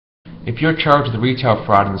If you're charged with retail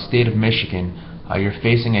fraud in the state of Michigan, you're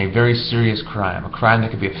facing a very serious crime, a crime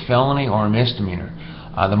that could be a felony or a misdemeanor.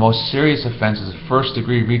 The most serious offense is a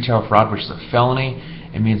first-degree retail fraud, which is a felony.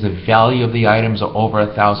 It means the value of the items are over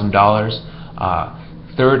 $1,000.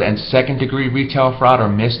 Third and second-degree retail fraud are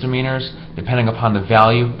misdemeanors, depending upon the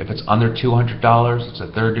value. If it's under $200, it's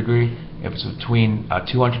a third degree. If it's between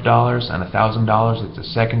 $200 and $1,000, it's a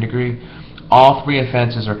second degree. All three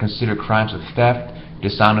offenses are considered crimes of theft,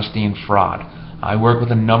 dishonesty, and fraud. I work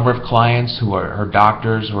with a number of clients who are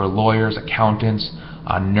doctors, who are lawyers, accountants,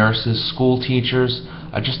 nurses, school teachers.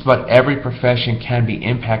 Just about every profession can be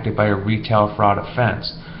impacted by a retail fraud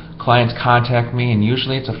offense. Clients contact me, and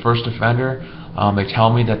usually it's a first offender. They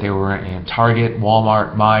tell me that they were in Target,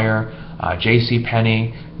 Walmart, Meijer,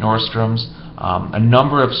 JCPenney, Nordstrom's, a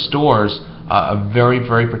number of stores are very,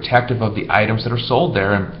 very protective of the items that are sold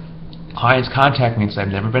there. And clients contact me and say, I've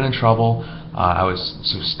never been in trouble. I was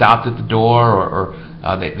sort of stopped at the door, or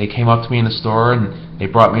they came up to me in the store and they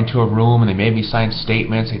brought me into a room and they made me sign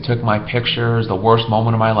statements. They took my pictures, the worst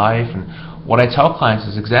moment of my life. And what I tell clients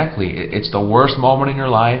is exactly, it's the worst moment in your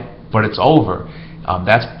life, but it's over.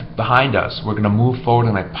 That's behind us. We're going to move forward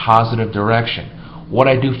in a positive direction. What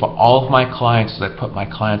I do for all of my clients is I put my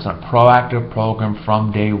clients on a proactive program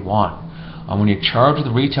from day one. When you're charged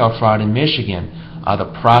with retail fraud in Michigan,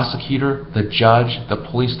 the prosecutor, the judge, the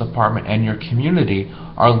police department, and your community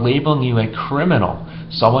are labeling you a criminal,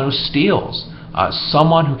 someone who steals,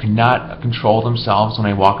 someone who cannot control themselves when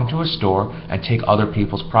they walk into a store and take other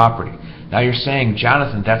people's property. Now you're saying,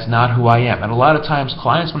 Jonathan, that's not who I am. And a lot of times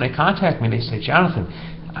clients, when they contact me, they say, Jonathan,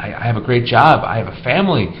 I have a great job, I have a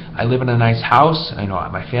family, I live in a nice house,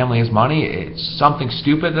 my family has money, it's something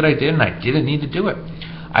stupid that I did and I didn't need to do it.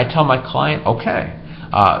 I tell my client, okay.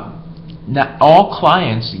 Not all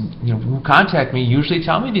clients who contact me usually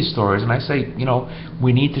tell me these stories, and I say,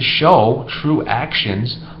 we need to show true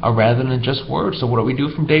actions rather than just words. So what do we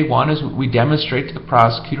do from day one is we demonstrate to the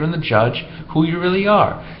prosecutor and the judge who you really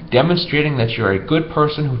are, demonstrating that you're a good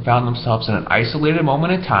person who found themselves in an isolated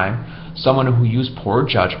moment in time, someone who used poor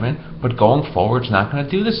judgment, but going forward is not going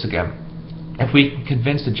to do this again. If we can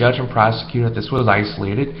convince the judge and prosecutor that this was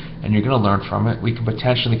isolated and you're going to learn from it, we can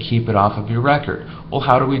potentially keep it off of your record. Well,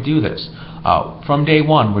 how do we do this? From day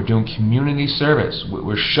one, we're doing community service.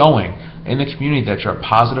 We're showing in the community that you're a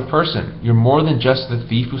positive person. You're more than just the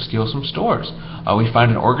thief who steals from stores. We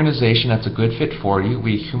find an organization that's a good fit for you.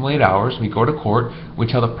 We accumulate hours. We go to court. We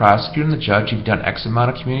tell the prosecutor and the judge you've done X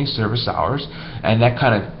amount of community service hours, and that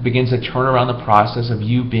kind of begins to turn around the process of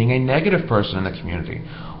you being a negative person in the community.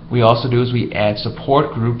 We also do is we add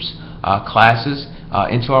support groups, classes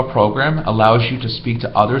into our program, allows you to speak to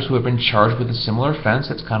others who have been charged with a similar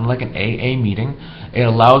offense. It's kind of like an AA meeting. It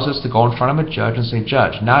allows us to go in front of a judge and say,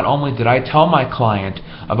 Judge, not only did I tell my client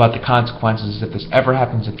about the consequences if this ever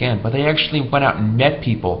happens again, but they actually went out and met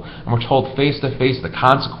people and were told face to face the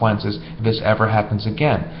consequences if this ever happens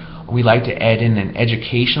again. We like to add in an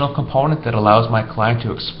educational component that allows my client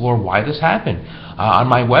to explore why this happened. On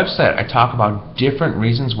my website, I talk about different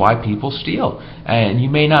reasons why people steal. And you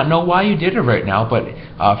may not know why you did it right now, but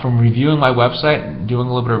from reviewing my website and doing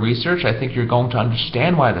a little bit of research, I think you're going to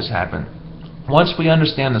understand why this happened. Once we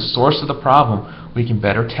understand the source of the problem, we can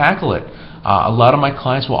better tackle it. A lot of my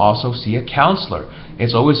clients will also see a counselor.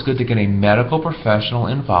 It's always good to get a medical professional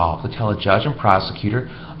involved to tell a judge and prosecutor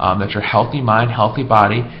that you're healthy mind, healthy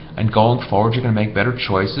body, and going forward you're going to make better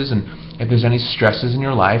choices. And if there's any stresses in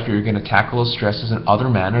your life, you're going to tackle those stresses in other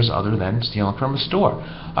manners other than stealing from a store.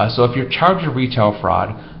 So if you're charged with retail fraud,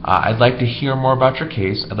 I'd like to hear more about your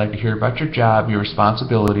case. I'd like to hear about your job, your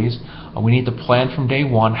responsibilities. We need to plan from day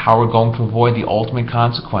one how we're going to avoid the ultimate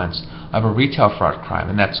consequence of a retail fraud crime,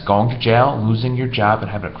 and that's going to jail, losing your job,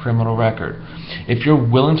 and having a criminal record. If you're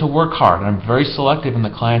willing to work hard, and I'm very selective in the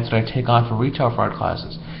clients that I take on for retail fraud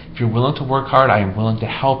classes, if you're willing to work hard, I am willing to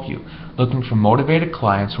help you. Looking for motivated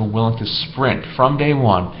clients who are willing to sprint from day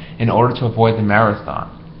one in order to avoid the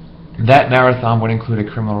marathon. That marathon would include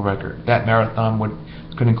a criminal record. That marathon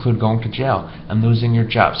could include going to jail and losing your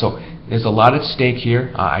job. So there's a lot at stake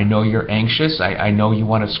here. I know you're anxious. I know you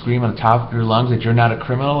want to scream on the top of your lungs that you're not a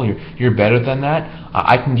criminal. You're better than that.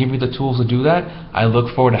 I can give you the tools to do that. I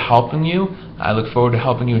look forward to helping you. I look forward to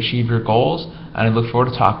helping you achieve your goals, and I look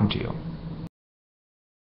forward to talking to you.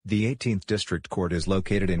 The 18th District Court is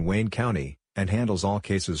located in Wayne County, and handles all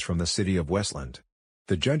cases from the city of Westland.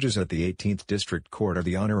 The judges at the 18th District Court are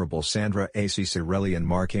the Honorable Sandra A. Cicirelli and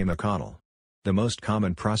Mark A. McConnell. The most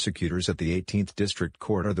common prosecutors at the 18th District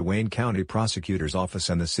Court are the Wayne County Prosecutor's Office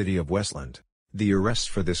and the city of Westland. The arrests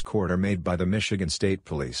for this court are made by the Michigan State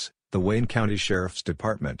Police, the Wayne County Sheriff's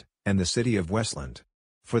Department, and the city of Westland.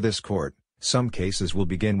 For this court, some cases will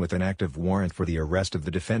begin with an active warrant for the arrest of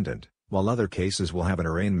the defendant, while other cases will have an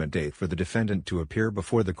arraignment date for the defendant to appear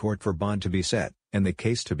before the court for bond to be set, and the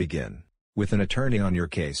case to begin. With an attorney on your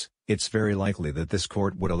case, it's very likely that this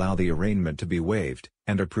court would allow the arraignment to be waived,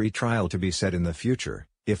 and a pre-trial to be set in the future.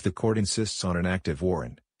 If the court insists on an active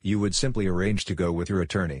warrant, you would simply arrange to go with your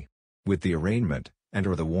attorney. With the arraignment,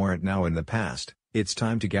 and/or the warrant now in the past, it's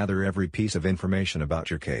time to gather every piece of information about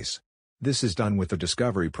your case. This is done with the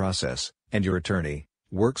discovery process, and your attorney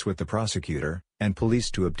works with the prosecutor and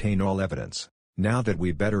police to obtain all evidence. Now that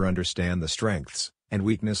we better understand the strengths and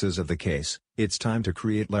weaknesses of the case, it's time to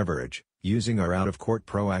create leverage, using our out-of-court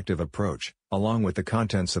proactive approach, along with the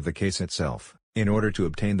contents of the case itself. In order to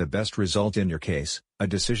obtain the best result in your case, a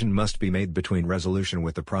decision must be made between resolution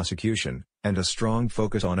with the prosecution, and a strong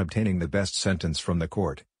focus on obtaining the best sentence from the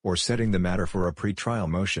court, or setting the matter for a pre-trial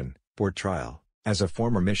motion, for trial. As a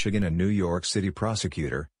former Michigan and New York City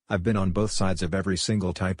prosecutor, I've been on both sides of every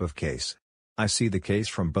single type of case. I see the case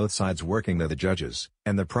from both sides, working with the judges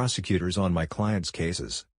and the prosecutors on my clients'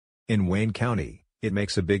 cases. In Wayne County, it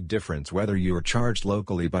makes a big difference whether you are charged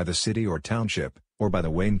locally by the city or township, or by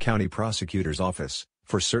the Wayne County Prosecutor's Office.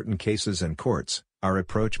 For certain cases and courts, our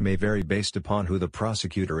approach may vary based upon who the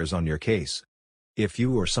prosecutor is on your case. If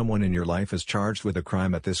you or someone in your life is charged with a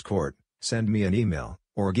crime at this court, send me an email,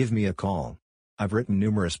 or give me a call. I've written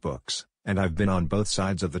numerous books, and I've been on both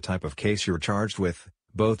sides of the type of case you're charged with,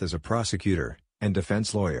 both as a prosecutor and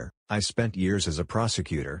defense lawyer. I spent years as a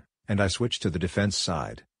prosecutor, and I switched to the defense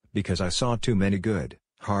side, because I saw too many good,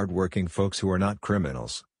 hard-working folks who are not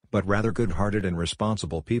criminals, but rather good-hearted and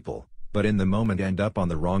responsible people, but in the moment end up on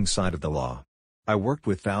the wrong side of the law. I worked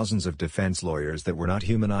with thousands of defense lawyers that were not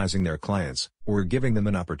humanizing their clients, or giving them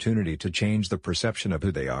an opportunity to change the perception of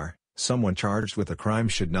who they are. Someone charged with a crime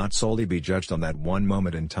should not solely be judged on that one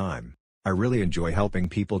moment in time. I really enjoy helping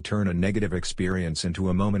people turn a negative experience into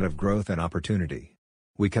a moment of growth and opportunity.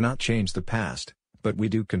 We cannot change the past, but we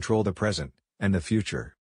do control the present and the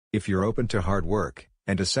future. If you're open to hard work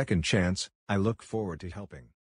and a second chance, I look forward to helping.